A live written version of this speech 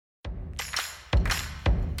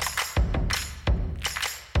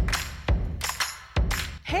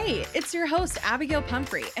Hey, it's your host, Abigail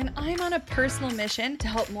Pumphrey, and I'm on a personal mission to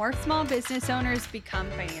help more small business owners become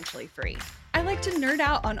financially free. I like to nerd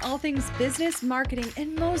out on all things business, marketing,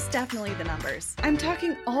 and most definitely the numbers. I'm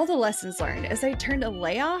talking all the lessons learned as I turned a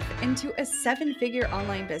layoff into a 7-figure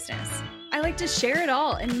online business. I like to share it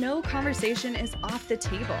all, and no conversation is off the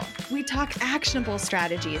table. We talk actionable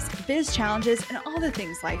strategies, biz challenges, and all the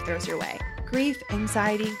things life throws your way. Grief,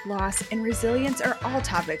 anxiety, loss, and resilience are all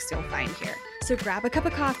topics you'll find here. So grab a cup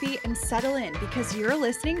of coffee and settle in because you're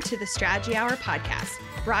listening to the Strategy Hour podcast,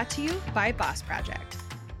 brought to you by Boss Project.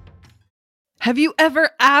 Have you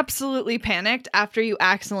ever absolutely panicked after you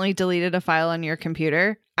accidentally deleted a file on your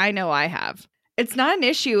computer? I know I have. It's not an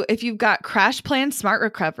issue if you've got CrashPlan Smart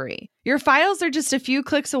Recovery. Your files are just a few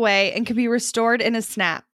clicks away and can be restored in a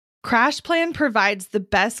snap. CrashPlan provides the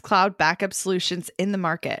best cloud backup solutions in the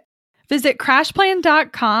market. Visit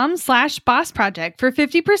crashplan.com/bossproject for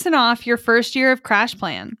 50% off your first year of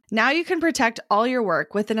CrashPlan. Now you can protect all your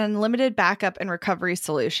work with an unlimited backup and recovery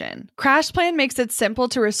solution. CrashPlan makes it simple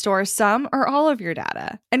to restore some or all of your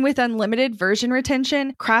data. And with unlimited version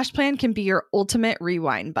retention, CrashPlan can be your ultimate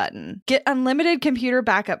rewind button. Get unlimited computer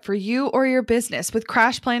backup for you or your business with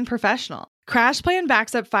CrashPlan Professional. CrashPlan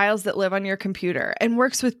backs up files that live on your computer and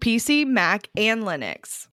works with PC, Mac, and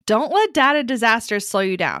Linux. Don't let data disasters slow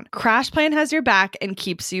you down. CrashPlan has your back and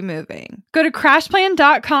keeps you moving. Go to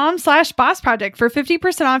crashplan.com/bossproject for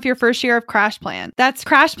 50% off your first year of CrashPlan. That's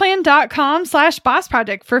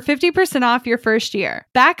crashplan.com/bossproject for 50% off your first year.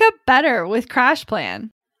 Back up better with CrashPlan.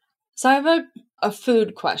 So I have a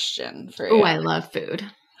food question for you. Oh, I love food.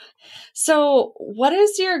 So what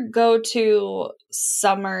is your go-to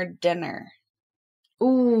summer dinner?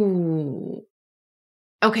 Ooh.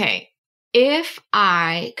 Okay. If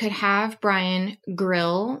I could have Brian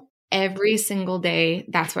grill every single day,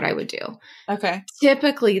 that's what I would do. Okay.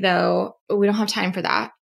 Typically, though, we don't have time for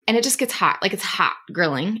that. And it just gets hot. Like it's hot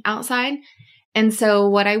grilling outside. And so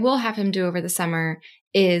what I will have him do over the summer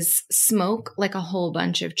is smoke like a whole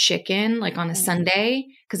bunch of chicken, like on a Sunday,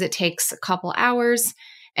 because it takes a couple hours.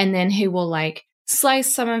 And then he will like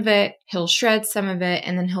slice some of it, he'll shred some of it,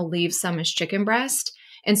 and then he'll leave some as chicken breast.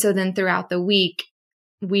 And so then throughout the week,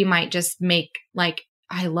 we might just make like,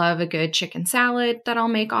 I love a good chicken salad that I'll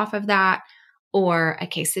make off of that, or a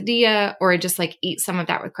quesadilla, or just like eat some of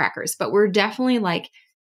that with crackers. But we're definitely like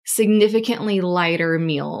significantly lighter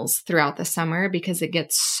meals throughout the summer because it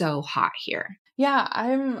gets so hot here. Yeah,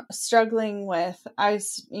 I'm struggling with, I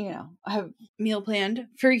have meal planned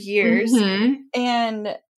for years. Mm-hmm.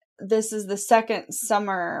 And this is the second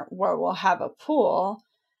summer where we'll have a pool.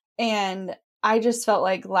 And I just felt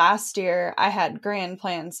like last year I had grand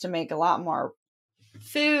plans to make a lot more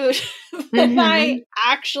food than I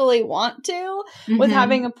actually want to with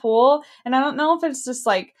having a pool. And I don't know if it's just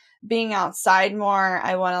like being outside more.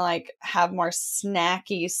 I want to like have more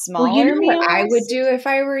snacky, smaller meals. What I would do if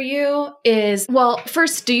I were you is, well,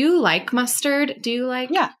 first, do you like mustard? Do you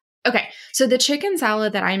like? Yeah. Okay. So the chicken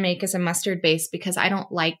salad that I make is a mustard base because I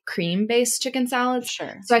don't like cream based chicken salads.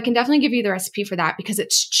 Sure. So I can definitely give you the recipe for that because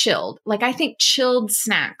it's chilled. Like I think chilled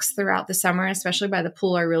snacks throughout the summer, especially by the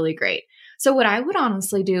pool, are really great. So what I would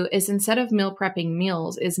honestly do is instead of meal prepping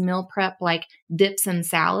meals is meal prep like dips and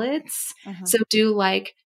salads. So do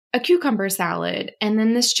like a cucumber salad and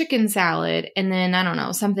then this chicken salad and then I don't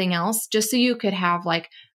know, something else just so you could have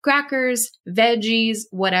like crackers, veggies,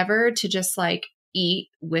 whatever to just like eat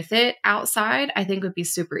with it outside, I think would be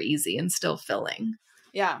super easy and still filling.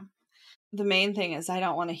 Yeah. The main thing is I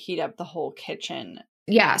don't want to heat up the whole kitchen.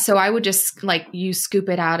 Yeah. So I would just like you scoop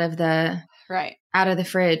it out of the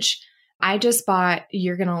fridge. I just bought,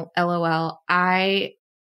 you're going to LOL.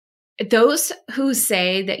 Those who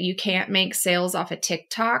say that you can't make sales off of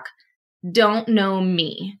TikTok don't know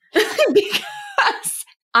me because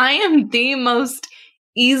I am the most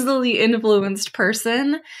easily influenced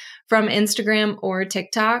person from Instagram or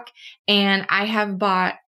TikTok. And I have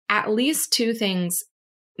bought at least 2 things.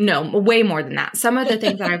 No, way more than that. Some of the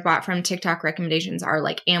things that I've bought from TikTok recommendations are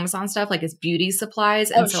like Amazon stuff, like it's beauty supplies.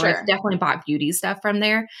 And I've definitely bought beauty stuff from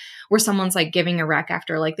there where someone's like giving a rec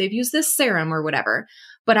after like they've used this serum or whatever.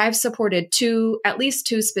 But I've supported at least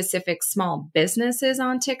two specific small businesses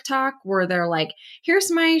on TikTok where they're like,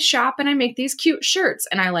 here's my shop and I make these cute shirts.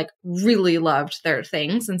 And I like really loved their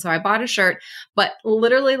things. And so I bought a shirt, but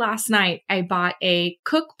literally last night I bought a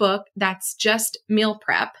cookbook that's just meal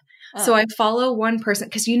prep. So I follow one person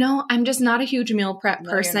because, I'm just not a huge meal prep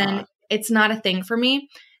person. It's not a thing for me.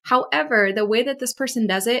 However, the way that this person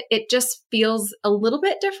does it, it just feels a little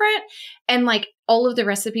bit different. And like all of the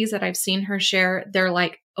recipes that I've seen her share, they're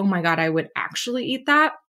like, oh my God, I would actually eat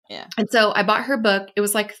that. Yeah. And so I bought her book. It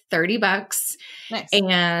was like $30. Nice.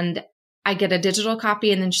 And I get a digital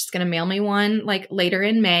copy, and then she's going to mail me one like later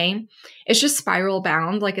in May. It's just spiral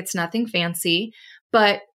bound. Like, it's nothing fancy,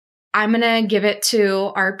 but I'm going to give it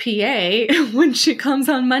to our PA when she comes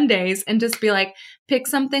on Mondays and just be like, pick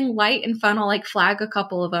something light and fun. I'll like flag a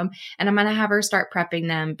couple of them, and I'm going to have her start prepping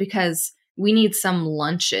them because we need some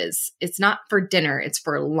lunches. It's not for dinner. It's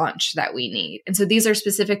for lunch that we need. And so these are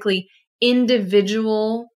specifically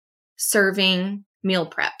individual serving meal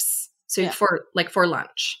preps. So for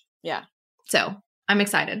lunch. Yeah. So I'm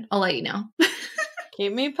excited. I'll let you know.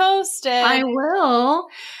 Keep me posted. I will.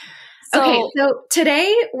 Okay, so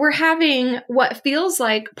today we're having what feels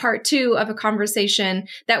like part 2 of a conversation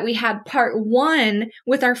that we had part 1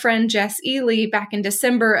 with our friend Jess Ely back in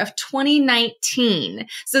December of 2019.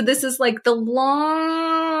 So this is like the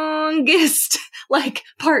longest like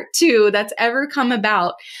part 2 that's ever come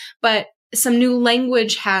about, but some new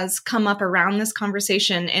language has come up around this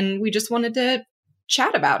conversation, and we just wanted to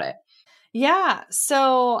chat about it. Yeah.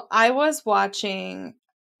 So I was watching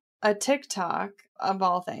a TikTok of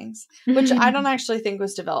all things, which I don't actually think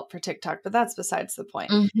was developed for TikTok, but that's besides the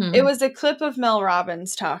point. Mm-hmm. It was a clip of Mel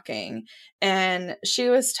Robbins talking, and she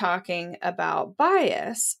was talking about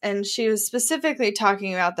bias, and she was specifically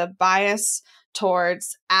talking about the bias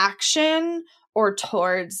towards action or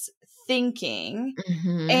towards thinking.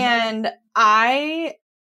 Mm-hmm. And I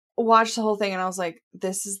watched the whole thing, and I was like,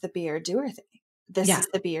 this is the be or doer thing. This is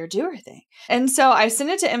the be or doer thing. And so I sent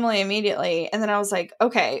it to Emily immediately. And then I was like,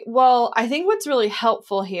 okay, well, I think what's really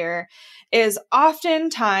helpful here is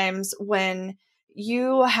oftentimes when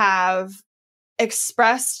you have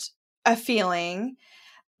expressed a feeling,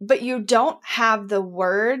 but you don't have the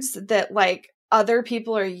words that like other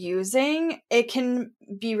people are using, it can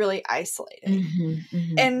be really isolating. Mm-hmm,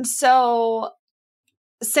 mm-hmm. And so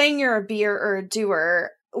saying you're a beer or a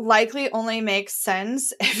doer likely only makes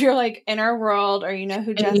sense if you're like in our world or you know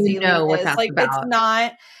who Jess Ely is. Like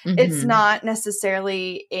about. It's not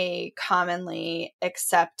necessarily a commonly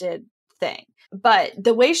accepted thing. But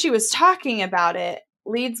the way she was talking about it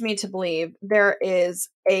leads me to believe there is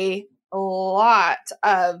a lot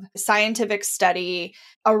of scientific study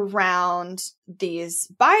around these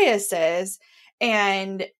biases.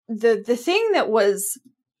 And the thing that was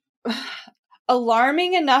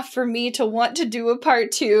alarming enough for me to want to do a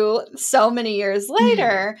part 2 so many years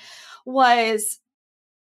later was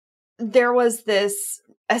there was this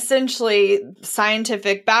essentially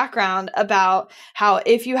scientific background about how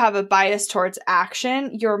if you have a bias towards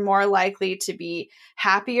action, you're more likely to be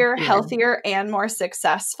happier, healthier, and more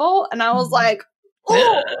successful. And I was like,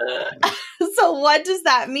 oh, so what does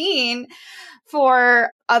that mean for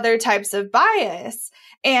other types of bias?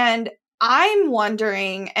 And I'm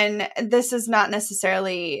wondering, and this is not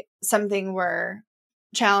necessarily something we're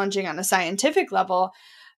challenging on a scientific level,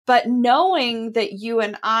 but knowing that you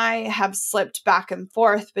and I have slipped back and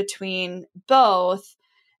forth between both,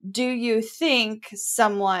 do you think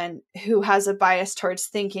someone who has a bias towards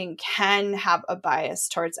thinking can have a bias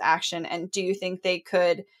towards action? And do you think they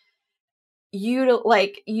could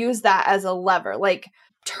use that as a lever? Like,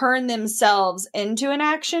 turn themselves into an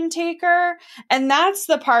action taker? And that's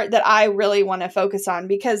the part that I really want to focus on,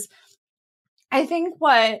 because I think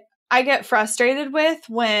what I get frustrated with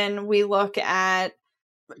when we look at,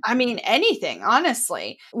 I mean, anything,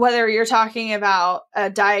 honestly, whether you're talking about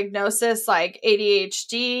a diagnosis like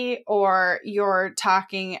ADHD or you're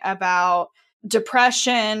talking about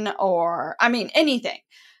depression or, I mean, anything,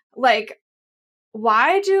 like,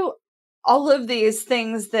 why do all of these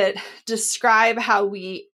things that describe how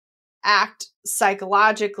we act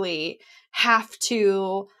psychologically have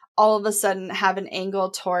to all of a sudden have an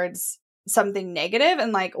angle towards something negative?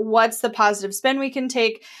 And like, what's the positive spin we can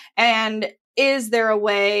take? And is there a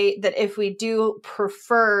way that if we do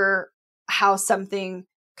prefer how something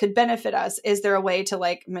could benefit us, is there a way to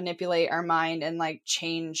like manipulate our mind and like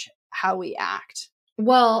change how we act?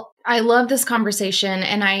 Well, I love this conversation,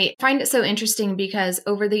 and I find it so interesting because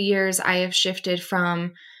over the years I have shifted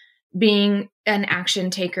from being an action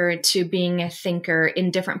taker to being a thinker in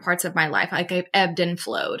different parts of my life. Like, I've ebbed and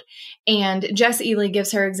flowed. And Jess Ely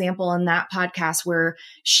gives her example in that podcast where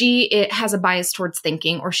it has a bias towards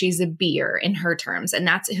thinking, or she's a beer in her terms. And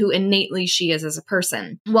that's who innately she is as a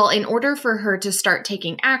person. Well, in order for her to start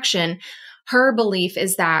taking action, her belief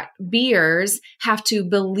is that beers have to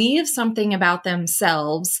believe something about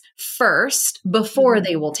themselves first before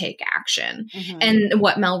they will take action. Mm-hmm. And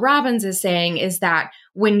what Mel Robbins is saying is that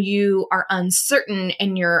when you are uncertain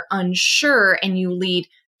and you're unsure and you lead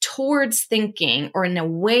towards thinking or in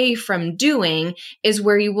away from doing is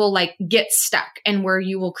where you will like get stuck and where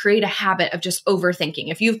you will create a habit of just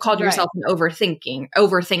overthinking. If you've called yourself an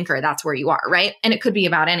overthinker, that's where you are, right? And it could be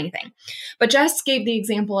about anything. But Jess gave the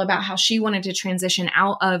example about how she wanted to transition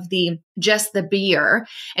out of just the beer,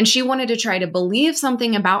 and she wanted to try to believe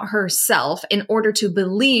something about herself in order to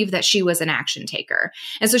believe that she was an action taker.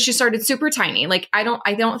 And so she started super tiny. Like, I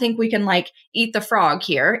don't think we can like eat the frog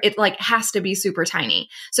here. It like has to be super tiny.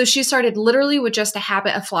 So she started literally with just a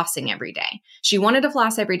habit of flossing every day. She wanted to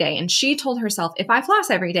floss every day. And she told herself, if I floss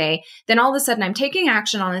every day, then all of a sudden I'm taking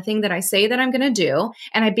action on the thing that I say that I'm going to do.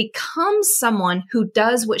 And I become someone who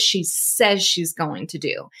does what she says she's going to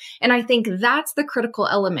do. And I think that's the critical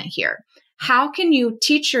element here. How can you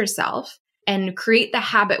teach yourself and create the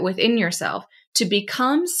habit within yourself to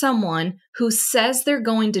become someone who says they're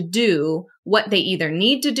going to do what they either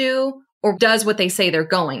need to do or does what they say they're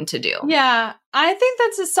going to do? Yeah, I think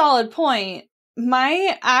that's a solid point.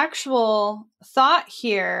 My actual thought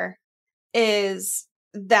here is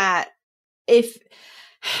that how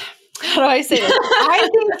do I say this? I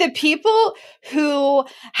think the people who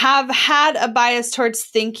have had a bias towards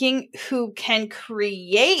thinking, who can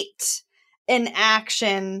create an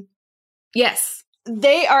action, yes,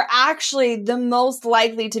 they are actually the most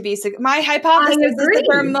likely to be. My hypothesis is that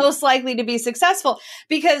they're most likely to be successful,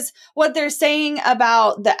 because what they're saying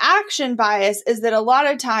about the action bias is that a lot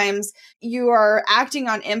of times you are acting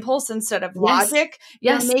on impulse instead of logic.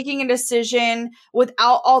 Yes. You're making a decision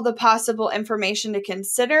without all the possible information to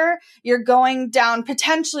consider. You're going down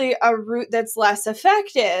potentially a route that's less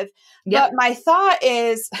effective. Yep. But my thought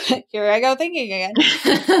is, here I go thinking again,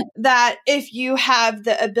 that if you have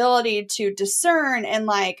the ability to discern and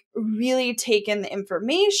like really take in the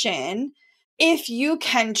information, if you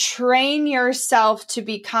can train yourself to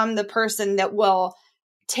become the person that will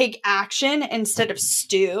take action instead of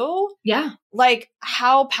stew, like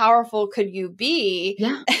how powerful could you be?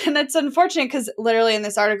 Yeah. And it's unfortunate because literally in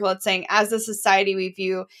this article, it's saying, as a society, we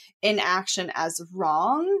view inaction as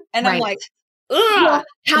wrong. And I'm like, well,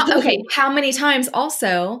 how many times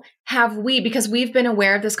also have we, because we've been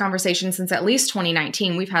aware of this conversation since at least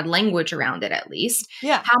 2019, we've had language around it at least.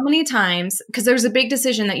 Yeah. How many times, because there's a big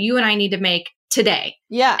decision that you and I need to make today.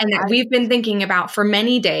 Yeah. And that we've been thinking about for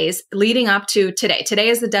many days leading up to today. Today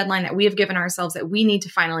is the deadline that we have given ourselves that we need to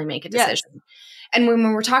finally make a decision. Yes. And when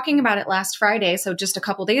we were talking about it last Friday, so just a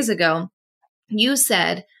couple days ago, you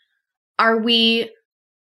said, are we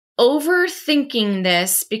overthinking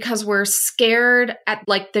this because we're scared at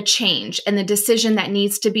like the change and the decision that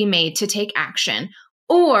needs to be made to take action?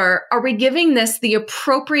 Or are we giving this the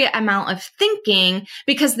appropriate amount of thinking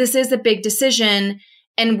because this is a big decision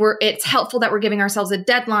and it's helpful that we're giving ourselves a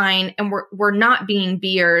deadline and we're not being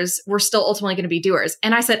beers. We're still ultimately going to be doers.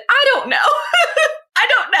 And I said, I don't know.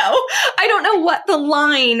 I don't know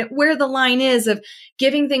where the line is of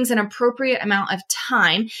giving things an appropriate amount of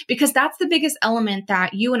time, because that's the biggest element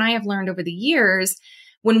that you and I have learned over the years.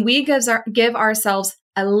 When we give ourselves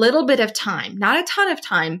a little bit of time, not a ton of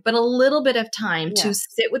time, but a little bit of time to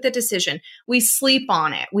sit with the decision. We sleep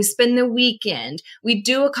on it. We spend the weekend. We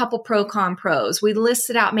do a couple pro-con pros. We list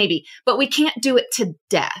it out maybe, but we can't do it to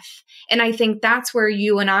death. And I think that's where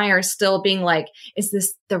you and I are still being like, is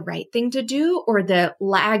this the right thing to do or the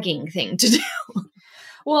lagging thing to do?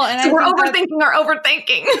 Well, and so we're overthinking our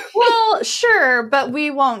overthinking. Well, sure, but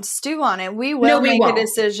we won't stew on it. We will make a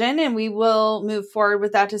decision and we will move forward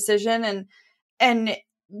with that decision. And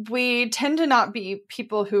we tend to not be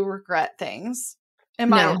people who regret things, in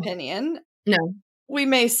my opinion. No. We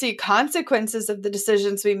may see consequences of the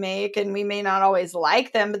decisions we make and we may not always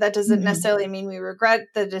like them, but that doesn't necessarily mean we regret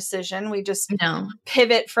the decision. We just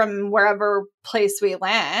pivot from wherever place we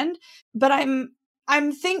land. But I'm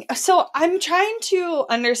trying to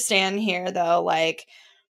understand here though, like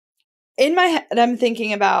in my head, I'm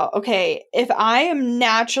thinking about, okay, if I am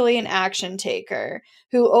naturally an action taker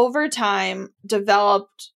who over time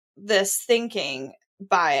developed this thinking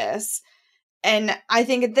bias, and I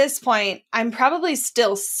think at this point, I'm probably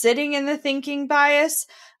still sitting in the thinking bias,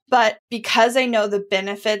 but because I know the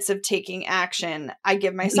benefits of taking action, I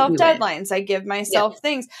give myself deadlines, I give myself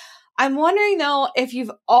things. I'm wondering though, if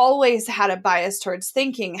you've always had a bias towards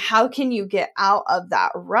thinking, how can you get out of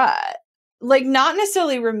that rut? Like not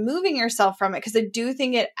necessarily removing yourself from it, because I do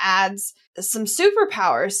think it adds some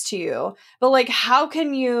superpowers to you, but like how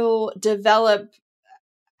can you develop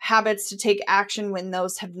habits to take action when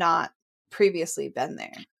those have not previously been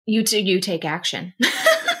there? You take action.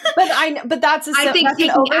 But that's I think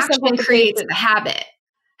taking action creates the habit.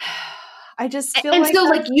 I just feel and like so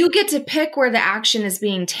like you get to pick where the action is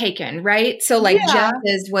being taken, right? So like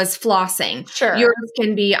Jess's was flossing. Sure. Yours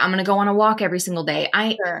can be, I'm going to go on a walk every single day.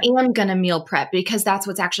 I Sure. am going to meal prep because that's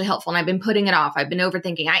what's actually helpful. And I've been putting it off. I've been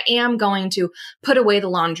overthinking. I am going to put away the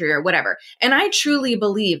laundry or whatever. And I truly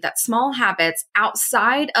believe that small habits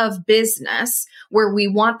outside of business, where we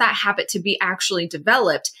want that habit to be actually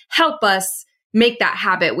developed, help us make that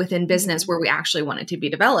habit within business where we actually want it to be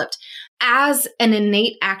developed. As an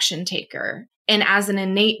innate action taker and as an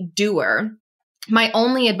innate doer, my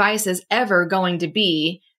only advice is ever going to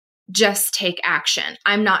be just take action.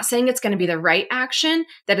 I'm not saying it's going to be the right action,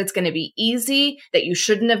 that it's going to be easy, that you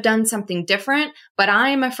shouldn't have done something different, but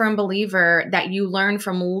I am a firm believer that you learn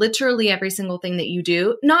from literally every single thing that you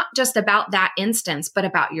do, not just about that instance, but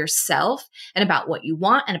about yourself and about what you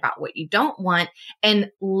want and about what you don't want. And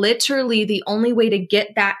literally the only way to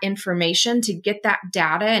get that information, to get that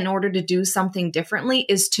data in order to do something differently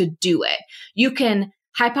is to do it. You can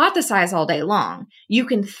hypothesize all day long. You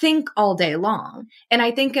can think all day long. And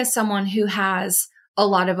I think as someone who has a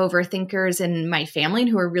lot of overthinkers in my family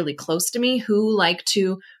and who are really close to me, who like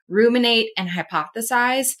to ruminate and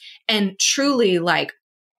hypothesize and truly like,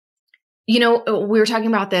 we were talking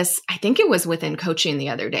about this, I think it was within coaching the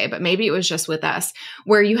other day, but maybe it was just with us,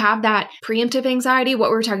 where you have that preemptive anxiety, what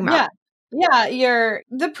we were talking about. Yeah, you're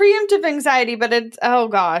the preemptive anxiety, but it's, go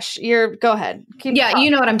ahead. You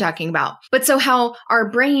know what I'm talking about. But so how our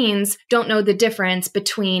brains don't know the difference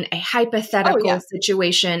between a hypothetical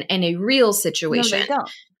situation and a real situation. No, they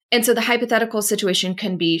don't. And so the hypothetical situation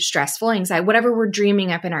can be stressful, anxiety, whatever we're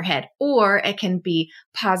dreaming up in our head, or it can be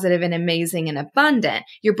positive and amazing and abundant.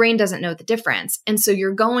 Your brain doesn't know the difference. And so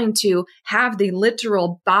you're going to have the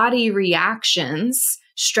literal body reactions,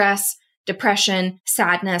 stress, depression,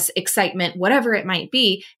 sadness, excitement, whatever it might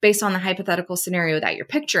be, based on the hypothetical scenario that you're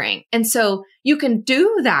picturing. And so you can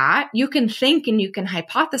do that. You can think and you can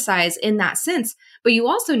hypothesize in that sense, but you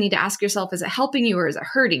also need to ask yourself, is it helping you or is it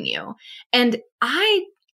hurting you? And I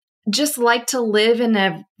just like to live in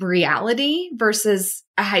a reality versus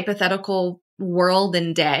a hypothetical world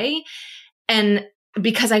and day. And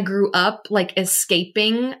because I grew up like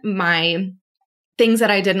escaping my things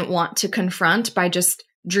that I didn't want to confront by just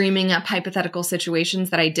dreaming up hypothetical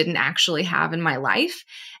situations that I didn't actually have in my life.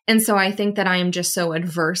 And so I think that I am just so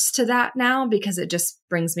adverse to that now because it just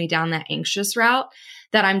brings me down that anxious route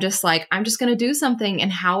that I'm just like, I'm just going to do something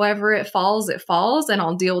and however it falls, and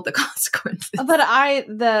I'll deal with the consequences. But I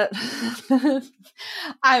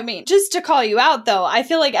mean, just to call you out though, I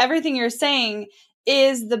feel like everything you're saying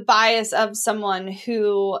is the bias of someone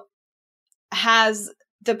who has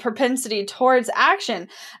the propensity towards action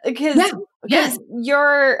because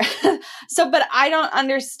you're but I don't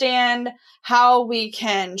understand how we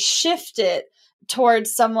can shift it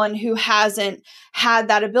towards someone who hasn't had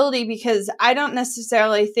that ability, because I don't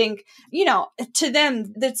necessarily think, to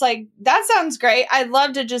them, that's like, that sounds great. I'd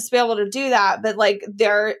love to just be able to do that. But like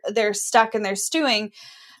they're stuck and they're stewing.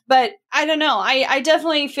 But I don't know. I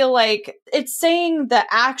definitely feel like it's saying the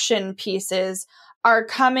action pieces are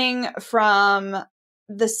coming from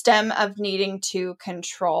the stem of needing to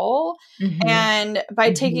control. Mm-hmm. And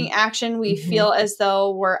by taking action, we feel as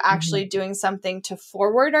though we're actually doing something to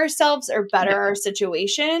forward ourselves or better our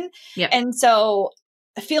situation. Yep. And so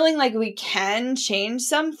feeling like we can change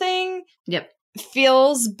something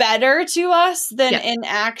feels better to us than in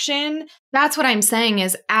action. That's what I'm saying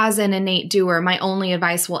is, as an innate doer, my only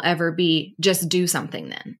advice will ever be just do something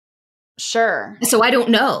then. Sure. So I don't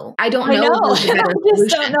know. I don't know. I just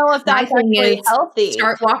don't know if that's actually healthy.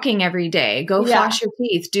 Start walking every day. Go floss your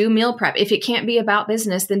teeth. Do meal prep. If it can't be about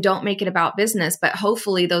business, then don't make it about business. But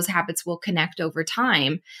hopefully those habits will connect over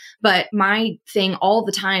time. But my thing all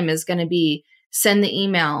the time is going to be send the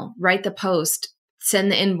email, write the post,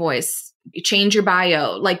 send the invoice, change your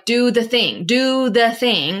bio, like do the thing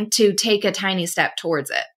to take a tiny step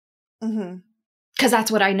towards it. Mm-hmm. Because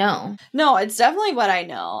that's what I know. No, it's definitely what I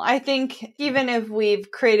know. I think even if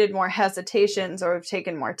we've created more hesitations or we've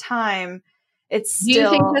taken more time, it's still... Do you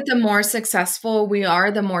think that the more successful we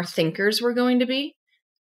are, the more thinkers we're going to be?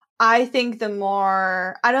 I think the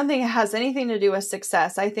more... I don't think it has anything to do with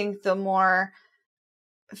success. I think the more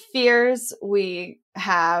fears we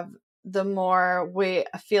have, the more we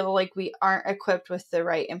feel like we aren't equipped with the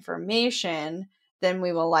right information, then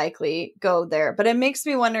we will likely go there. But it makes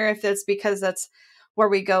me wonder if it's because that's where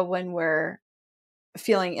we go when we're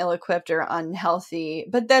feeling ill-equipped or unhealthy.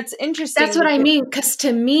 But that's interesting. That's what I mean. Because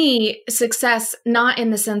to me, success, not in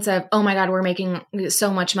the sense of, oh my God, we're making so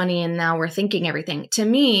much money and now we're thinking everything. To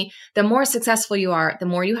me, the more successful you are, the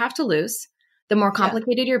more you have to lose, the more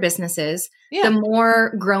complicated your business is, Yeah. the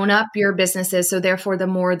more grown up your business is. So therefore, the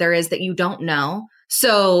more there is that you don't know.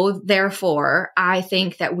 So therefore, I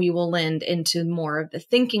think that we will lend into more of the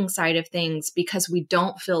thinking side of things because we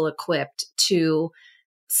don't feel equipped to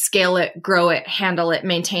scale it, grow it, handle it,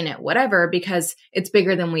 maintain it, whatever, because it's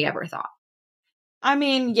bigger than we ever thought. I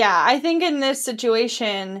mean, yeah, I think in this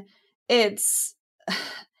situation, it's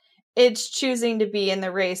choosing to be in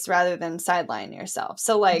the race rather than sideline yourself.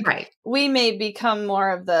 So like Right. we may become more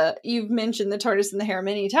of you've mentioned the tortoise and the hare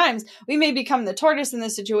many times. We may become the tortoise in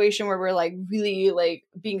this situation where we're like really like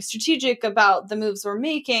being strategic about the moves we're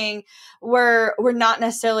making, where we're not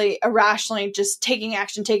necessarily irrationally just taking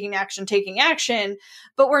action,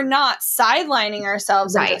 but we're not sidelining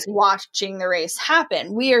ourselves and just watching the race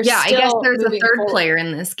happen. We are still I guess there's a third forward. Player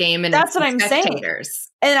in this game, and that's it's what I'm spectators. saying.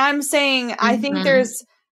 And I'm saying, I think there's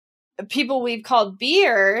people we've called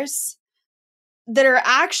beers that are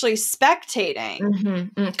actually spectating.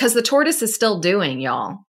 Because the tortoise is still doing,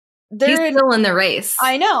 y'all. He's still in the race.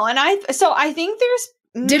 I know. And I think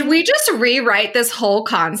there's... Did we just rewrite this whole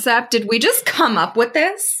concept? Did we just come up with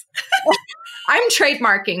this? I'm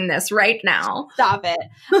trademarking this right now. Stop it.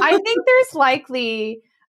 I think there's likely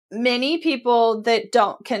many people that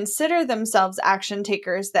don't consider themselves action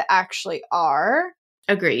takers that actually are.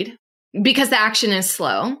 Agreed. Because the action is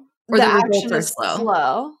slow. Or the results action is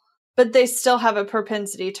slow, but they still have a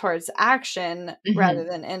propensity towards action rather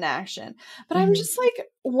than inaction. But I'm just like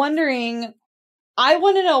wondering, I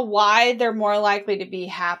want to know why they're more likely to be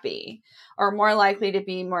happy or more likely to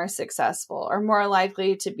be more successful or more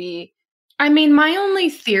likely to be... I mean, my only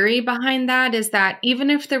theory behind that is that even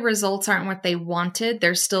if the results aren't what they wanted,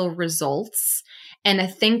 there's still results. And a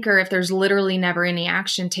thinker, if there's literally never any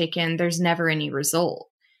action taken, there's never any result.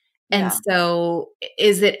 And so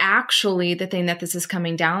is it actually the thing that this is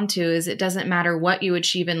coming down to is it doesn't matter what you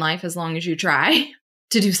achieve in life as long as you try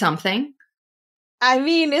to do something? I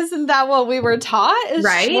mean, isn't that what we were taught as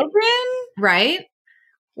children? Right.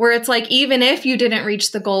 Where it's like, even if you didn't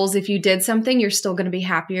reach the goals, if you did something, you're still going to be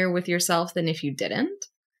happier with yourself than if you didn't.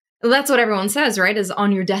 Well, that's what everyone says, right? Is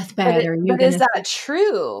on your deathbed. But is that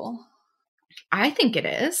true? I think it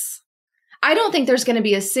is. I don't think there's going to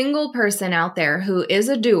be a single person out there who is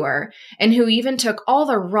a doer and who even took all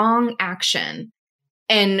the wrong action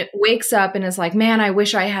and wakes up and is like, man, I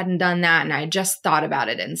wish I hadn't done that. And I just thought about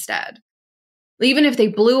it instead. Even if they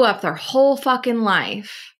blew up their whole fucking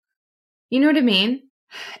life. You know what I mean?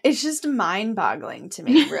 It's just mind-boggling to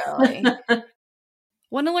me, really.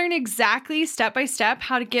 Want to learn exactly step-by-step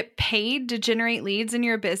how to get paid to generate leads in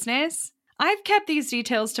your business? I've kept these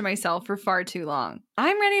details to myself for far too long.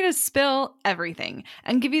 I'm ready to spill everything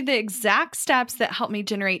and give you the exact steps that help me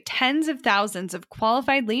generate tens of thousands of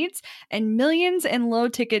qualified leads and millions in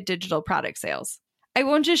low-ticket digital product sales. I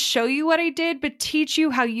won't just show you what I did, but teach you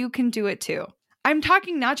how you can do it too. I'm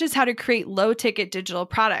talking not just how to create low-ticket digital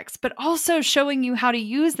products, but also showing you how to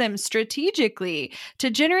use them strategically to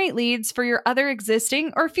generate leads for your other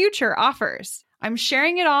existing or future offers. I'm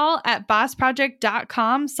sharing it all at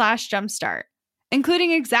bossproject.com/jumpstart, including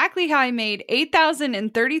exactly how I made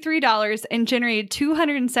 $8,033 and generated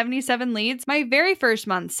 277 leads my very first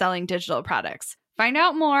month selling digital products. Find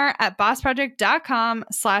out more at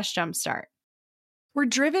bossproject.com/jumpstart. We're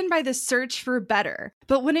driven by the search for better,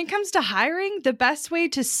 but when it comes to hiring, the best way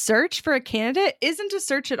to search for a candidate isn't to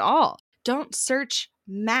search at all. Don't search,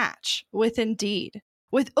 match with Indeed.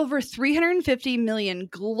 With over 350 million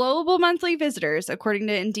global monthly visitors, according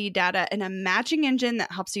to Indeed data, and a matching engine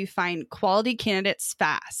that helps you find quality candidates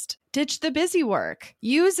fast. Ditch the busy work.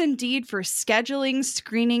 Use Indeed for scheduling,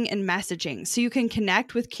 screening, and messaging so you can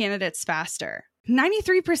connect with candidates faster.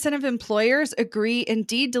 93% of employers agree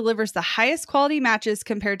Indeed delivers the highest quality matches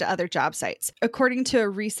compared to other job sites, according to a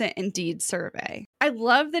recent Indeed survey. I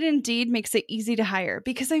love that Indeed makes it easy to hire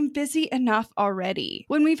because I'm busy enough already.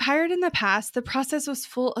 When we've hired in the past, the process was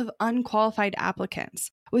full of unqualified applicants.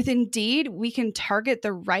 With Indeed, we can target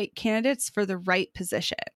the right candidates for the right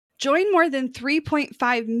position. Join more than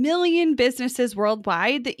 3.5 million businesses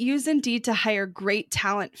worldwide that use Indeed to hire great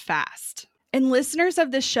talent fast. And listeners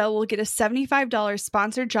of this show will get a $75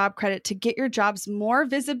 sponsored job credit to get your jobs more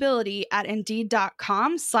visibility at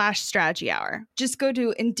Indeed.com/strategy-hour. Just go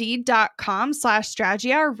to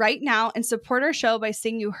Indeed.com/strategy-hour right now and support our show by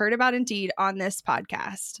saying you heard about Indeed on this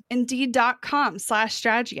podcast.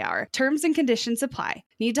 Indeed.com/strategy-hour. Terms and conditions apply.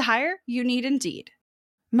 Need to hire? You need Indeed.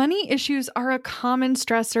 Money issues are a common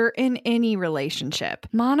stressor in any relationship.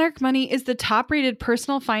 Monarch Money is the top-rated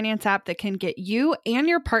personal finance app that can get you and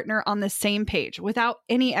your partner on the same page without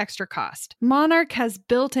any extra cost. Monarch has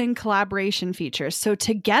built-in collaboration features, so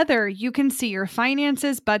together you can see your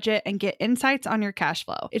finances, budget, and get insights on your cash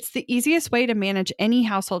flow. It's the easiest way to manage any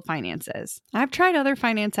household finances. I've tried other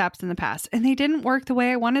finance apps in the past, and they didn't work the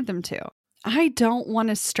way I wanted them to. I don't want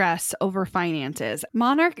to stress over finances.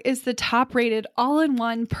 Monarch is the top-rated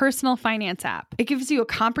all-in-one personal finance app. It gives you a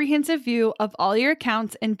comprehensive view of all your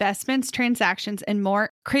accounts, investments, transactions, and more.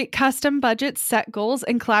 Create custom budgets, set goals,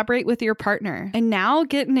 and collaborate with your partner. And now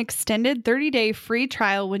get an extended 30-day free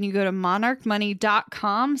trial when you go to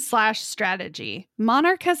monarchmoney.com/strategy.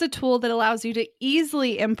 Monarch has a tool that allows you to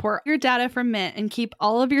easily import your data from Mint and keep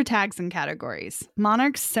all of your tags and categories.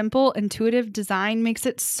 Monarch's simple, intuitive design makes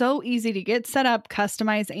it so easy to get set up,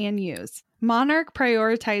 customize, and use. Monarch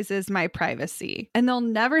prioritizes my privacy, and they'll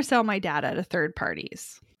never sell my data to third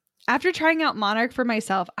parties. After trying out Monarch for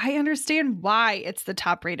myself, I understand why it's the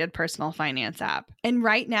top-rated personal finance app. And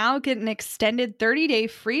right now, get an extended 30-day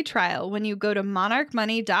free trial when you go to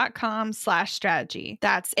monarchmoney.com/strategy.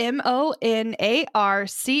 That's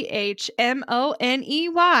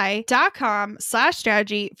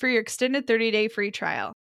monarchmoney.com/strategy for your extended 30-day free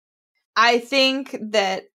trial. I think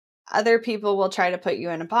that other people will try to put you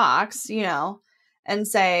in a box, and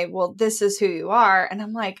say, well, this is who you are. And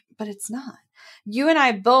I'm like, but it's not. You and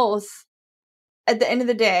I both, at the end of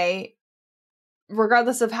the day,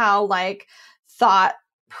 regardless of how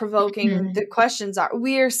thought-provoking the questions are,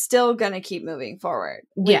 we are still going to keep moving forward.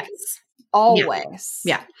 Yes. Always.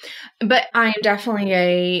 Yeah. But I'm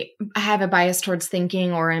definitely I have a bias towards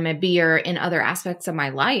thinking, or I'm a beer in other aspects of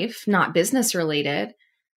my life, not business related.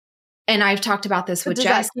 And I've talked about this with Jess.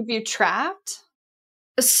 Does that keep you trapped?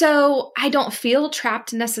 So I don't feel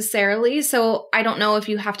trapped necessarily. So I don't know if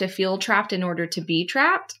you have to feel trapped in order to be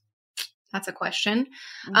trapped. That's a question.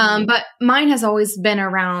 Mm-hmm. But mine has always been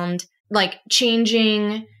around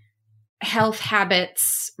changing health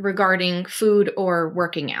habits regarding food or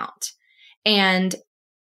working out. And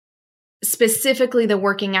specifically the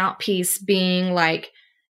working out piece being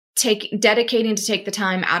dedicating to take the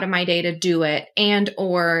time out of my day to do it, and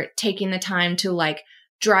or taking the time to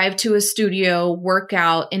drive to a studio, work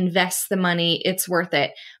out, invest the money. It's worth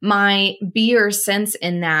it. My beer sense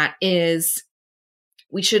in that is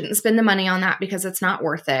we shouldn't spend the money on that because it's not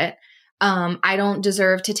worth it. I don't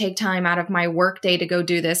deserve to take time out of my work day to go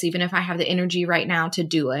do this, even if I have the energy right now to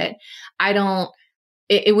do it.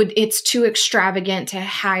 It's too extravagant to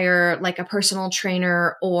hire a personal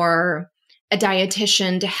trainer or a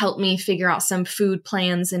dietitian to help me figure out some food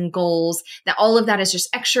plans and goals. That all of that is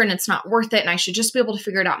just extra and it's not worth it. And I should just be able to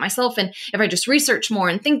figure it out myself. And if I just research more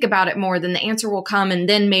and think about it more, then the answer will come and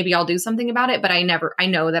then maybe I'll do something about it. But I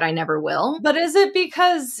know that I never will. But is it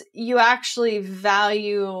because you actually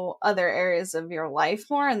value other areas of your life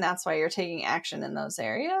more and that's why you're taking action in those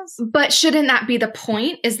areas? But shouldn't that be the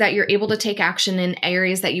point, is that you're able to take action in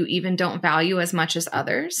areas that you even don't value as much as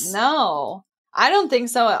others? No, I don't think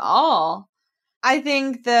so at all. I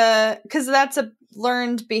think because that's a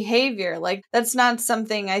learned behavior. That's not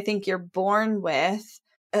something I think you're born with.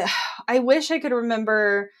 I wish I could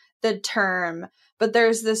remember the term, but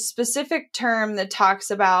there's this specific term that talks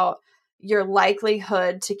about your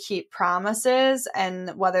likelihood to keep promises and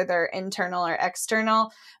whether they're internal or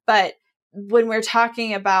external. But when we're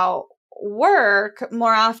talking about work,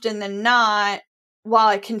 more often than not,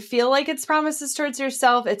 while it can feel like it's promises towards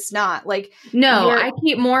yourself, it's not. No, I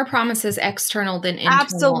keep more promises external than internal.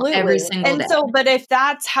 Absolutely. Every single day. So, but if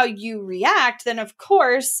that's how you react, then of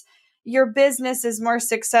course your business is more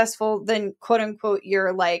successful than quote unquote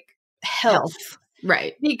your health.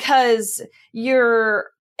 Right. Because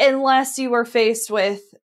unless you were faced with,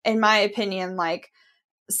 in my opinion,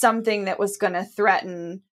 something that was going to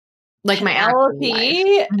threaten my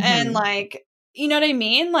Penelope and you know what I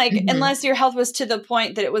mean? Unless your health was to the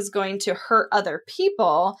point that it was going to hurt other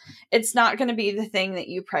people, it's not going to be the thing that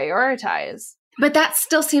you prioritize. But that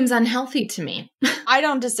still seems unhealthy to me. I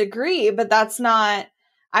don't disagree, but that's not,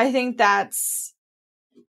 I think that's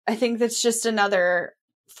just another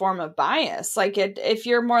form of bias. If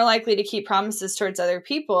you're more likely to keep promises towards other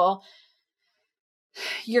people,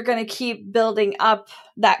 you're going to keep building up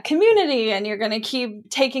that community and you're going to keep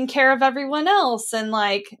taking care of everyone else. And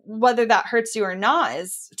whether that hurts you or not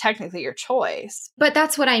is technically your choice. But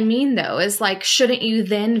that's what I mean though, is shouldn't you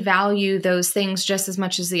then value those things just as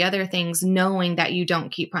much as the other things, knowing that you don't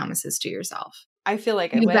keep promises to yourself? I feel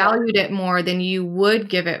like you valued it more than you would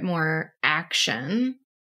give it more action.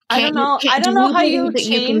 I don't know how you change.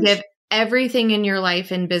 You can give everything in your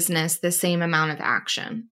life and business the same amount of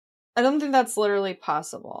action. I don't think that's literally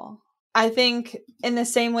possible. I think in the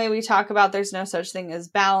same way we talk about there's no such thing as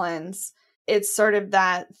balance, it's sort of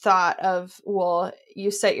that thought of, well,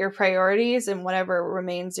 you set your priorities and whatever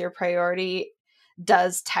remains your priority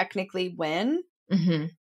does technically win. Mm-hmm.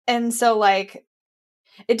 And so like,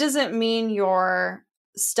 it doesn't mean you're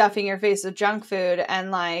stuffing your face with junk food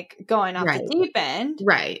and like going off the deep end.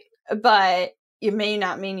 Right. But it may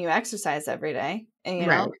not mean you exercise every day. And, you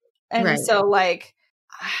know, and so like,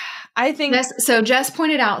 I think. So Jess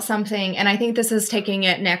pointed out something, and I think this is taking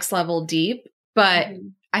it next level deep, but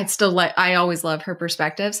I always love her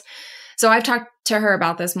perspectives. So I've talked to her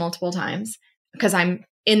about this multiple times because I'm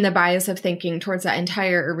in the bias of thinking towards that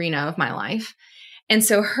entire arena of my life. And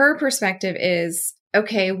so her perspective is,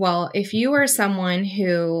 okay, well, if you are someone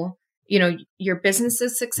who, you know, your business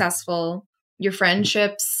is successful, your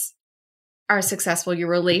friendships are successful, your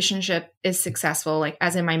relationship is successful, like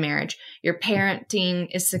as in my marriage, your parenting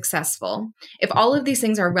is successful. If all of these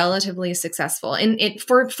things are relatively successful, and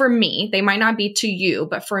for me, they might not be to you,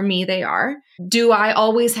 but for me, they are. Do I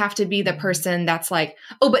always have to be the person that's like,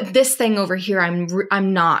 oh, but this thing over here,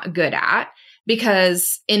 I'm not good at?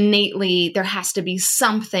 Because innately there has to be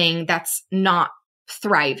something that's not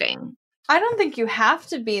thriving. I don't think you have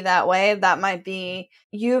to be that way.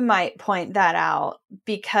 You might point that out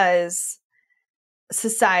because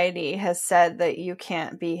society has said that you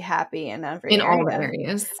can't be happy in every area. All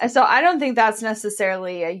areas. And so I don't think that's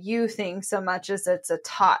necessarily a you thing so much as it's a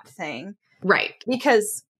taught thing. Right.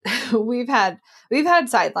 Because we've had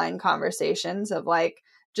sideline conversations of like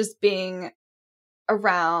just being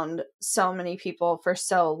around so many people for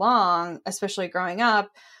so long, especially growing up,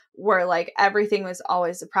 where like everything was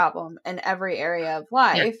always a problem in every area of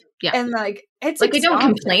life. Yeah. And like, it's like, we don't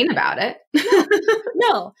complain about it.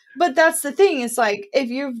 No, but that's the thing. It's like, if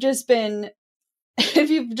you've just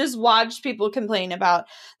watched people complain about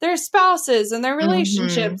their spouses and their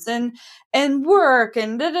relationships and work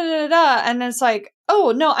and da, da, da, da, and it's like,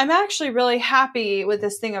 oh no, I'm actually really happy with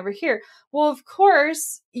this thing over here. Well, of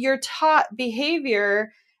course, your taught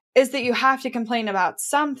behavior is that you have to complain about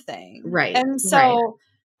something. Right. And so,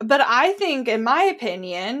 but I think, in my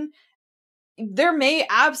opinion, there may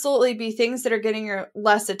absolutely be things that are getting your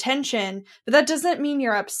less attention, but that doesn't mean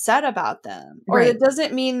you're upset about them. Or it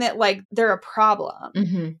doesn't mean that like they're a problem.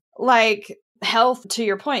 Mm-hmm. Like health, to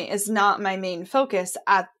your point, is not my main focus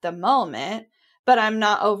at the moment, but I'm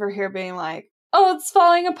not over here being like, oh, it's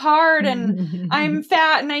falling apart and I'm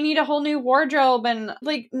fat and I need a whole new wardrobe. And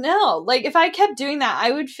like, no, like if I kept doing that,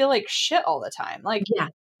 I would feel like shit all the time. Like,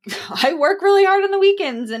 I work really hard on the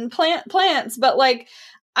weekends and plant plants, but like,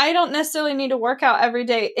 I don't necessarily need to work out every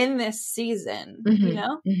day in this season, you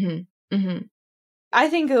know? I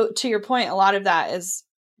think, to your point, a lot of that is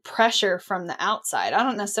pressure from the outside. I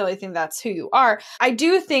don't necessarily think that's who you are. I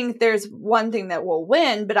do think there's one thing that will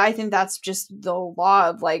win, but I think that's just the law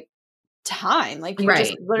of like time. Like you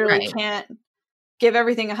just literally can't give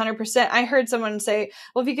everything 100%. I heard someone say,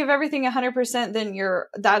 well, if you give everything 100%, then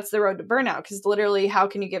that's the road to burnout. Because literally, how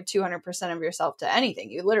can you give 200% of yourself to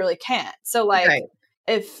anything? You literally can't. So like,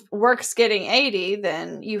 if work's getting 80,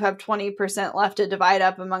 then you have 20% left to divide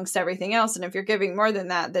up amongst everything else. And if you're giving more than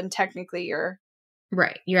that, then technically you're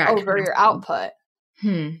over your output.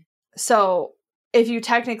 So if you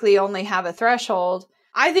technically only have a threshold,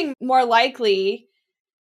 I think more likely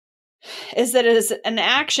is that as an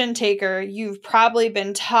action taker, you've probably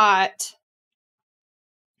been taught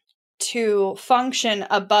to function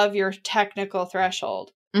above your technical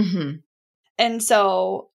threshold. And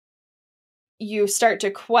so you start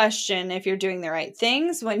to question if you're doing the right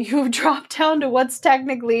things when you drop down to what's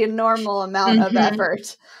technically a normal amount of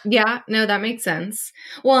effort. Yeah, no, that makes sense.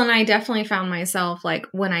 Well, and I definitely found myself like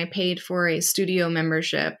when I paid for a studio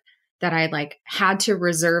membership that I like had to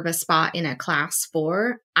reserve a spot in a class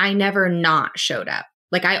for, I never not showed up.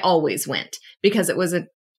 Like I always went because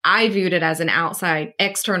I viewed it as an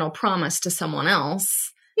external promise to someone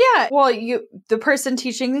else. Yeah. Well, the person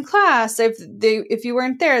teaching the class, if you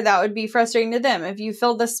weren't there, that would be frustrating to them. If you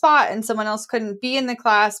filled the spot and someone else couldn't be in the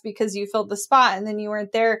class because you filled the spot and then you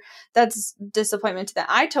weren't there, that's disappointment to them.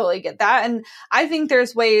 I totally get that. And I think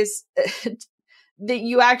there's ways that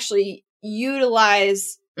you actually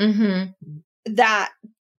utilize that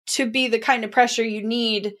to be the kind of pressure you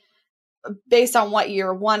need based on what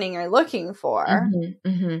you're wanting or looking for.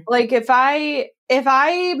 Like if I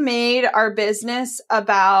made our business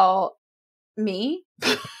about me,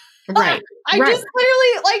 just literally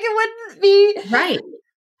like it wouldn't be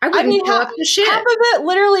I mean, half of it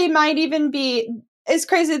literally might even be, as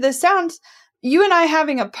crazy as this sounds, you and I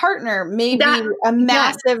having a partner may be a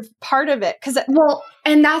massive part of it.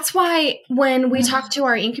 And that's why when we talk to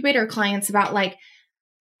our incubator clients about like,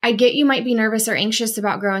 I get you might be nervous or anxious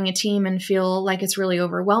about growing a team and feel like it's really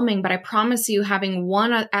overwhelming, but I promise you having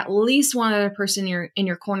at least one other person in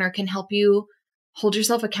your corner can help you hold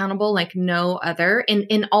yourself accountable like no other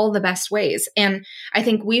in all the best ways. And I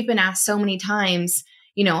think we've been asked so many times,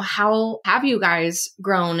 you know, how have you guys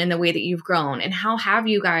grown in the way that you've grown? And how have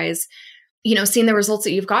you guys, you know, seen the results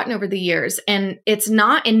that you've gotten over the years? And it's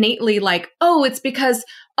not innately like, oh, it's because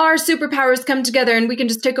our superpowers come together and we can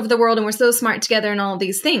just take over the world and we're so smart together and all of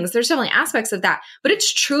these things. There's definitely aspects of that, but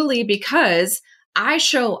it's truly because I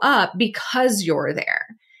show up because you're there,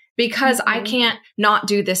 because I can't not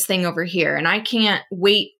do this thing over here and I can't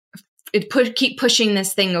keep pushing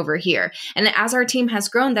this thing over here. And as our team has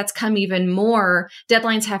grown, that's come even more.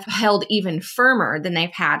 Deadlines have held even firmer than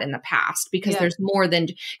they've had in the past because there's more than,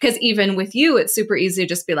 because even with you, it's super easy to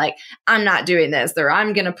just be like, I'm not doing this or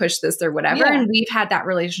I'm going to push this or whatever. Yeah. And we've had that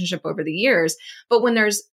relationship over the years. But when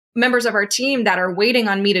there's members of our team that are waiting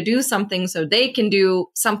on me to do something so they can do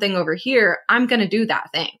something over here, I'm going to do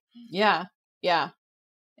that thing. Yeah. Yeah.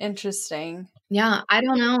 Interesting. Yeah. I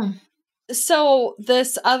don't know. So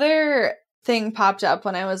this other thing popped up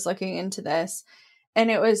when I was looking into this, and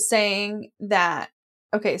it was saying that,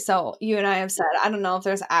 okay, so you and I have said, I don't know if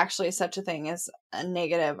there's actually such a thing as a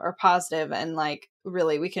negative or positive, and like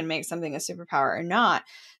really we can make something a superpower or not.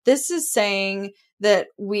 This is saying that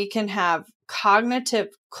we can have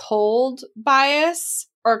cognitive cold bias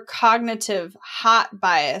or cognitive hot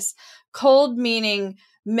bias. Cold meaning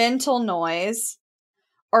mental noise,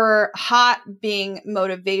 or hot being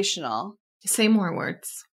motivational. Say more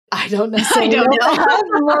words. I don't necessarily have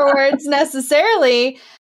more words necessarily.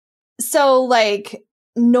 So like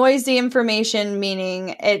noisy information,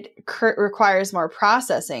 meaning it requires more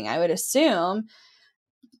processing, I would assume.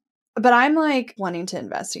 But I'm like wanting to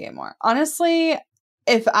investigate more. Honestly,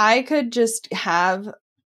 if I could just have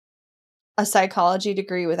a psychology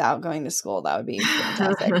degree without going to school, that would be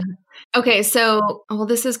fantastic. Okay, so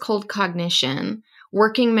this is cold cognition.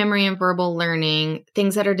 Working memory and verbal learning,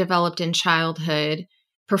 things that are developed in childhood,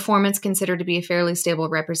 performance considered to be a fairly stable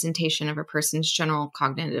representation of a person's general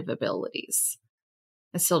cognitive abilities.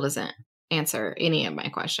 It still doesn't answer any of my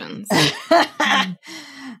questions.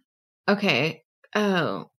 Okay.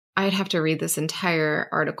 Oh, I'd have to read this entire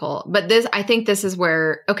article. But I think this is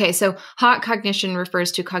where, okay, so hot cognition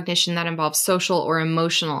refers to cognition that involves social or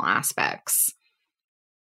emotional aspects.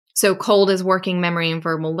 So cold is working memory and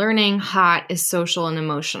verbal learning. Hot is social and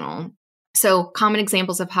emotional. So common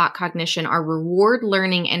examples of hot cognition are reward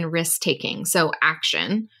learning and risk taking. So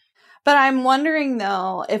action. But I'm wondering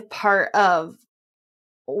though, if part of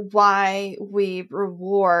why we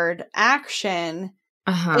reward action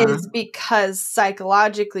is because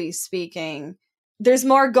psychologically speaking, there's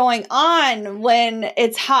more going on when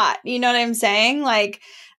it's hot. You know what I'm saying? Like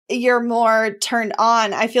you're more turned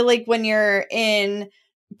on. I feel like when you're in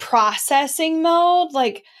processing mode,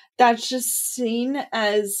 like that's just seen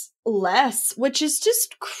as less, which is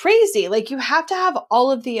just crazy. Like you have to have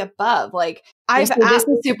all of the above. Like this is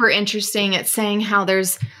super interesting. It's saying how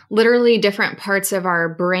there's literally different parts of our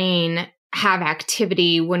brain have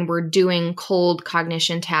activity when we're doing cold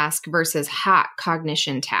cognition task versus hot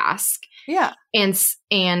cognition task. Yeah.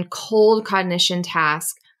 And cold cognition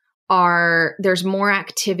task there's more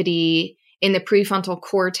activity in the prefrontal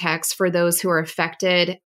cortex for those who are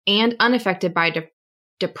affected and unaffected by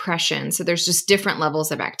depression. So there's just different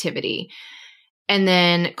levels of activity. And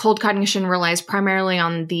then cold cognition relies primarily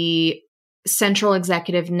on the central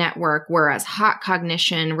executive network, whereas hot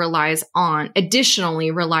cognition additionally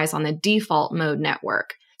relies on the default mode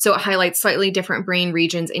network. So it highlights slightly different brain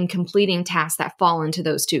regions in completing tasks that fall into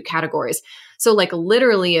those two categories. So like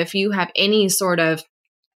literally, if you have any sort of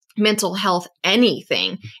mental health,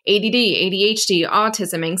 anything, ADD, ADHD,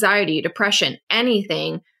 autism, anxiety, depression,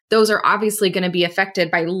 anything, those are obviously going to be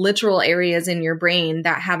affected by literal areas in your brain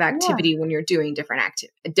that have activity when you're doing different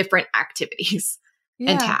activities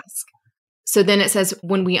and tasks. So then it says,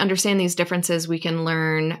 when we understand these differences, we can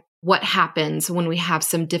learn what happens when we have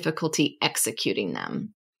some difficulty executing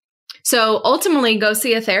them. So ultimately, go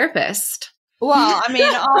see a therapist. Well, I mean,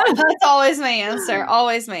 that's always my answer.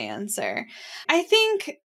 Always my answer. I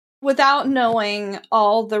think without knowing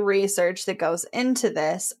all the research that goes into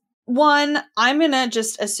this, one, I'm going to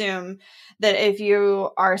just assume that if you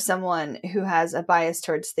are someone who has a bias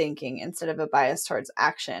towards thinking instead of a bias towards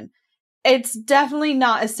action, it's definitely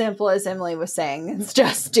not as simple as Emily was saying. It's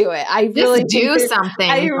just do it. I really do something.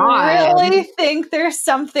 I really think there's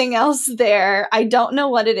something else there. I don't know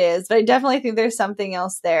what it is, but I definitely think there's something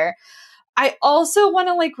else there. I also want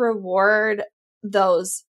to like reward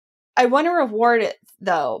those. I want to reward it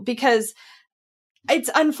though, because it's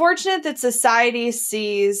unfortunate that society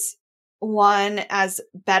sees one as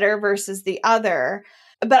better versus the other.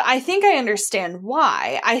 But I think I understand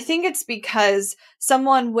why. I think it's because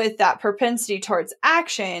someone with that propensity towards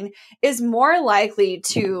action is more likely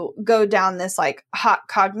to go down this like hot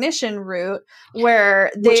cognition route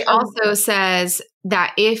where Which also says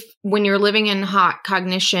that when you're living in hot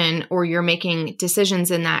cognition or you're making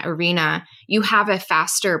decisions in that arena, you have a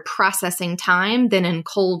faster processing time than in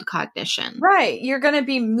cold cognition. Right. You're going to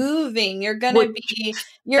be moving. You're going to be,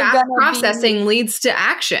 processing leads to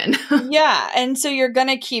action. Yeah. And so you're going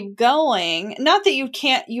to keep going. Not that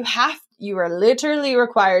you are literally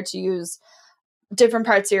required to use different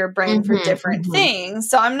parts of your brain for different things.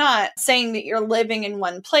 So I'm not saying that you're living in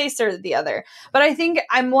one place or the other, but I think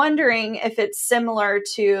I'm wondering if it's similar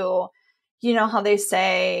to, you know, how they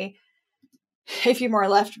say, if you're more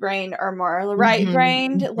left brained or more right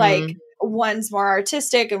brained, like one's more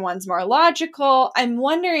artistic and one's more logical. I'm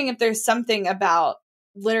wondering if there's something about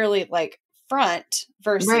literally like front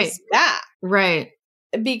versus back. Right.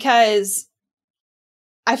 Because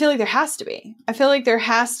I feel like there has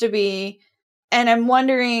to be. And I'm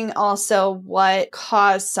wondering also what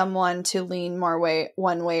caused someone to lean more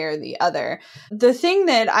one way or the other. The thing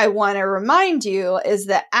that I want to remind you is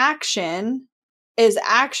that action is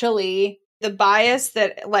actually the bias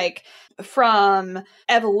that, like, from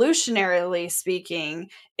evolutionarily speaking,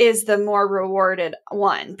 is the more rewarded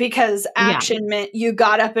one, because action meant you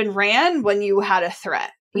got up and ran when you had a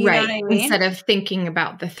threat. You know what I mean? Instead of thinking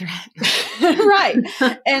about the threat. Right.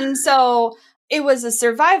 And so it was a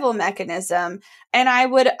survival mechanism. And I'm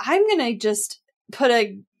going to just put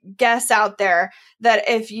a guess out there that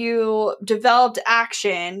if you developed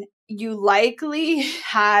action, you likely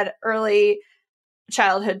had early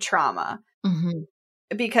childhood trauma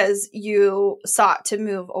because you sought to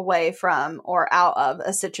move away from or out of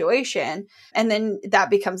a situation. And then that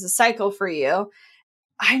becomes a cycle for you.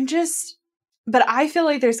 But I feel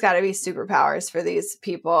like there's got to be superpowers for these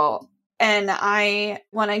people. And I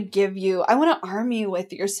want to arm you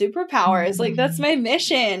with your superpowers. Like, that's my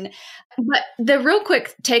mission. But the real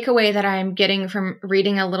quick takeaway that I'm getting from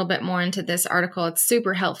reading a little bit more into this article, it's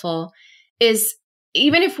super helpful, is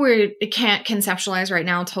even if we can't conceptualize right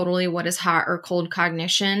now totally what is hot or cold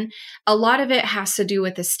cognition, a lot of it has to do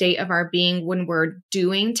with the state of our being when we're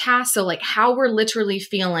doing tasks. So like how we're literally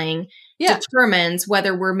feeling determines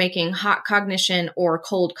whether we're making hot cognition or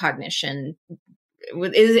cold cognition,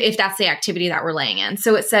 if that's the activity that we're laying in.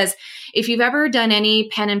 So it says, if you've ever done any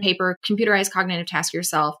pen and paper computerized cognitive task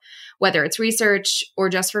yourself, whether it's research or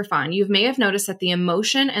just for fun, you may have noticed that the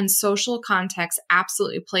emotion and social context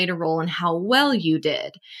absolutely played a role in how well you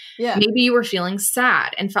did. Yeah. Maybe you were feeling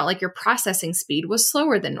sad and felt like your processing speed was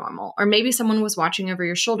slower than normal. Or maybe someone was watching over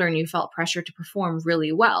your shoulder and you felt pressure to perform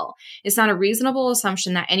really well. It's not a reasonable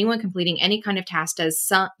assumption that anyone completing any kind of task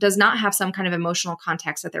does not have some kind of emotional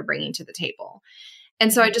context that they're bringing to the table.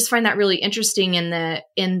 And so I just find that really interesting in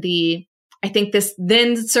the I think this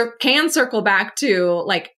then can circle back to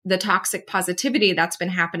like the toxic positivity that's been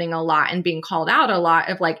happening a lot and being called out a lot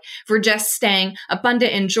of like, if we're just staying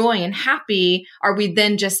abundant in joy and happy, are we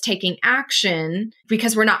then just taking action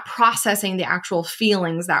because we're not processing the actual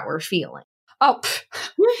feelings that we're feeling? Oh,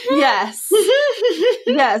 yes.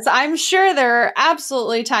 Yes, I'm sure there are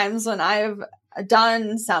absolutely times when I've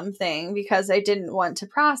done something because I didn't want to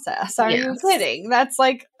process. Are you kidding? That's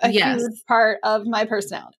like a huge part of my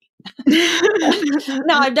personality.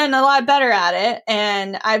 No, I've done a lot better at it,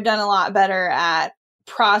 and I've done a lot better at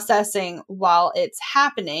processing while it's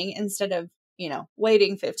happening instead of,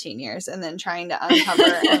 waiting 15 years and then trying to uncover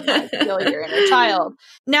and like, heal your inner child.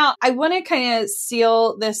 Now, I want to kind of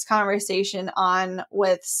seal this conversation on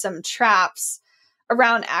with some traps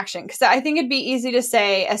around action, because I think it'd be easy to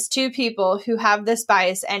say, as two people who have this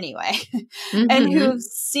bias anyway, and who've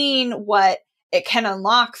seen what it can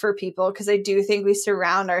unlock for people, because I do think we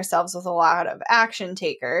surround ourselves with a lot of action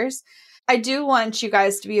takers. I do want you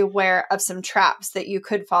guys to be aware of some traps that you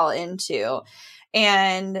could fall into.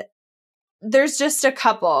 And there's just a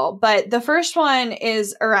couple, but the first one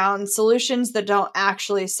is around solutions that don't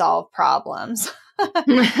actually solve problems.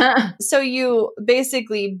 So you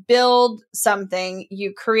basically build something,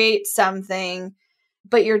 you create something,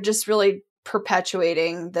 but you're just really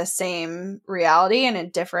perpetuating the same reality in a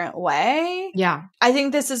different way. Yeah. I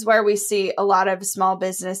think this is where we see a lot of small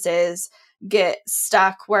businesses get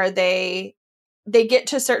stuck, where they get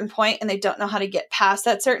to a certain point and they don't know how to get past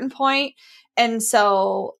that certain point. And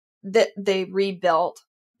so that they rebuilt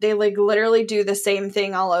they like literally do the same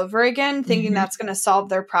thing all over again, thinking that's going to solve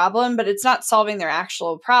their problem, but it's not solving their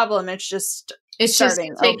actual problem. It's just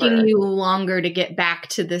taking you longer to get back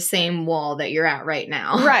to the same wall that you're at right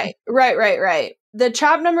now. Right. The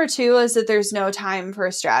trap number 2 is that there's no time for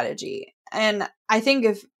strategy. And I think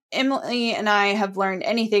if Emily and I have learned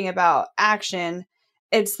anything about action,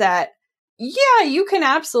 it's that, yeah, you can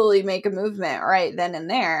absolutely make a movement right then and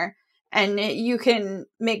there. And you can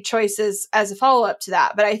make choices as a follow-up to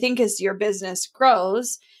that. But I think as your business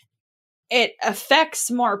grows, it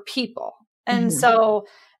affects more people. And so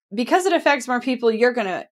because it affects more people, you're going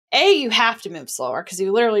to, you have to move slower because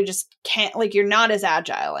you literally just can't, like, you're not as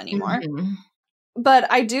agile anymore.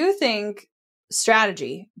 But I do think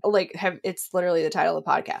strategy, it's literally the title of the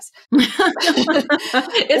podcast.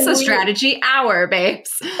 It's a strategy hour,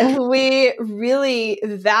 babes. We really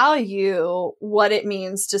value what it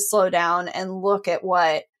means to slow down and look at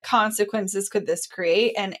what consequences could this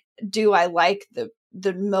create, and do I like the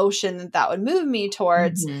motion that would move me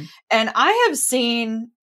towards. And I have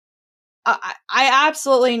seen, I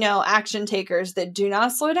absolutely know action takers that do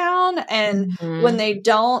not slow down, and when they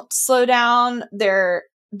don't slow down, they're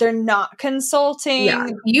not consulting. Yeah.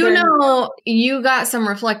 You got some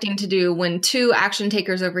reflecting to do when 2 action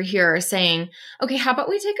takers over here are saying, okay, how about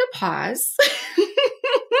we take a pause?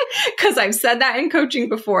 Because I've said that in coaching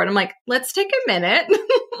before. And I'm like, let's take a minute.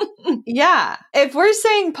 Yeah. If we're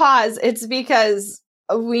saying pause, it's because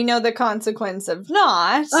we know the consequence of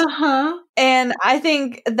not. And I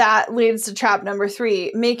think that leads to trap number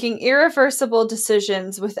 3, making irreversible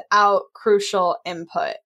decisions without crucial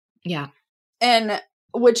input. Yeah. And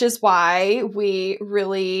which is why we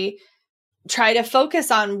really try to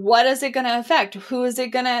focus on what is it going to affect? Who is it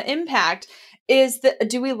going to impact?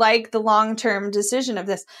 Do we like the long-term decision of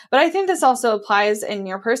this? But I think this also applies in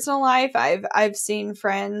your personal life. I've seen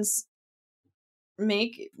friends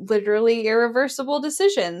make literally irreversible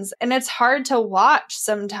decisions, and it's hard to watch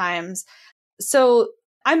sometimes. So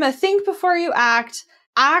I'm a think before you act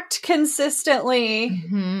consistently.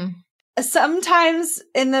 Sometimes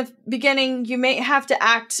in the beginning, you may have to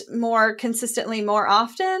act more consistently more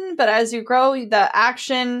often, but as you grow, the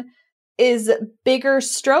action is bigger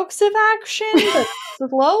strokes of action, but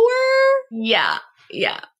slower. Yeah.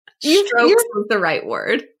 Strokes is the right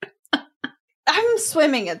word. I'm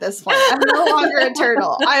swimming at this point. I'm no longer a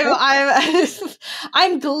turtle.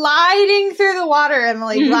 I'm gliding through the water,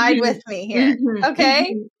 Emily. Glide with me here.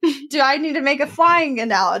 Okay? Do I need to make a flying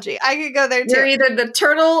analogy? I could go there too. You're either the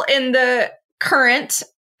turtle in the current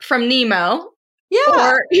from Nemo.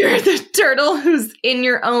 Yeah. Or you're the turtle who's in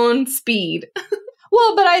your own speed.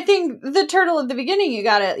 Well, but I think the turtle at the beginning, you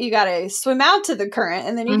gotta swim out to the current,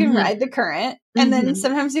 and then you can ride the current, and then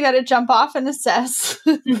sometimes you gotta jump off and assess.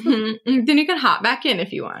 Then you can hop back in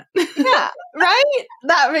if you want. Yeah, right?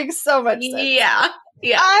 That makes so much sense. Yeah.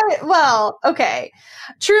 Okay.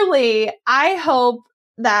 Truly, I hope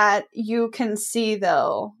that you can see,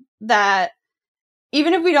 though, that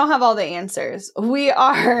even if we don't have all the answers, we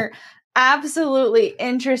are absolutely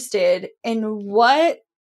interested in what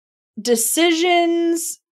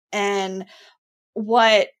decisions and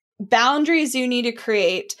what boundaries you need to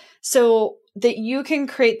create so that you can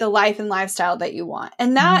create the life and lifestyle that you want.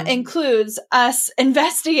 And that includes us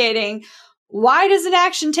investigating, why does an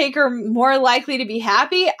action taker more likely to be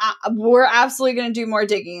happy? We're absolutely going to do more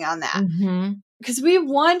digging on that. Because we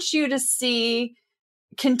want you to see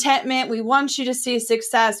contentment. We want you to see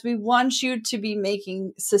success. We want you to be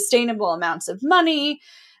making sustainable amounts of money.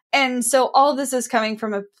 And so all this is coming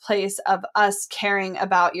from a place of us caring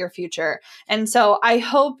about your future. And so I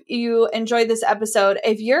hope you enjoyed this episode.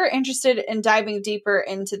 If you're interested in diving deeper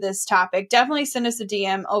into this topic, definitely send us a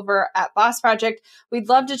DM over at Boss Project. We'd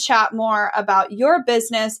love to chat more about your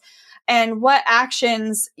business and what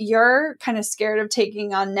actions you're kind of scared of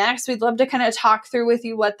taking on next. We'd love to kind of talk through with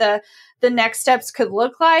you what the next steps could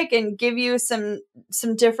look like and give you some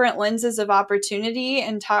different lenses of opportunity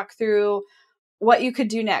and talk through what you could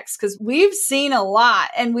do next, because we've seen a lot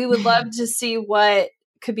and we would love to see what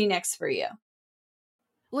could be next for you.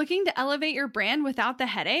 Looking to elevate your brand without the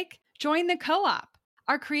headache? Join the Co-op,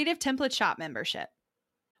 our creative template shop membership.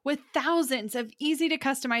 With thousands of easy to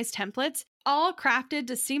customize templates, all crafted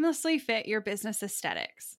to seamlessly fit your business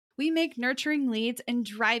aesthetics, we make nurturing leads and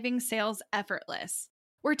driving sales effortless.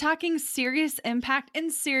 We're talking serious impact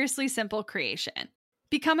and seriously simple creation.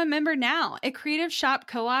 Become a member now at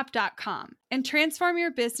creativeshopcoop.com and transform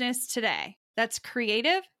your business today. That's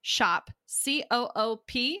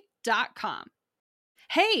creativeshopcoop.com.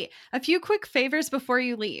 Hey, a few quick favors before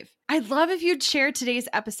you leave. I'd love if you'd share today's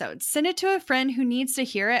episode, send it to a friend who needs to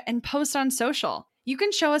hear it, and post on social. You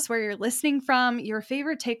can show us where you're listening from, your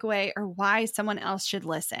favorite takeaway, or why someone else should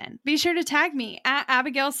listen. Be sure to tag me at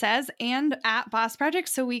Abigail Says and at Boss Project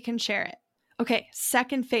so we can share it. Okay,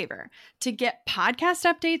 second favor. To get podcast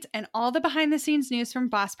updates and all the behind the scenes news from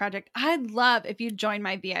Boss Project, I'd love if you'd join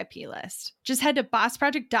my VIP list. Just head to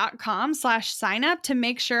bossproject.com/sign up to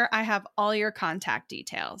make sure I have all your contact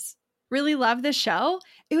details. Really love the show?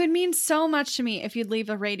 It would mean so much to me if you'd leave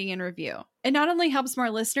a rating and review. It not only helps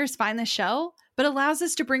more listeners find the show, but allows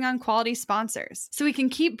us to bring on quality sponsors so we can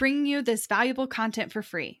keep bringing you this valuable content for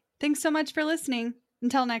free. Thanks so much for listening.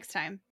 Until next time.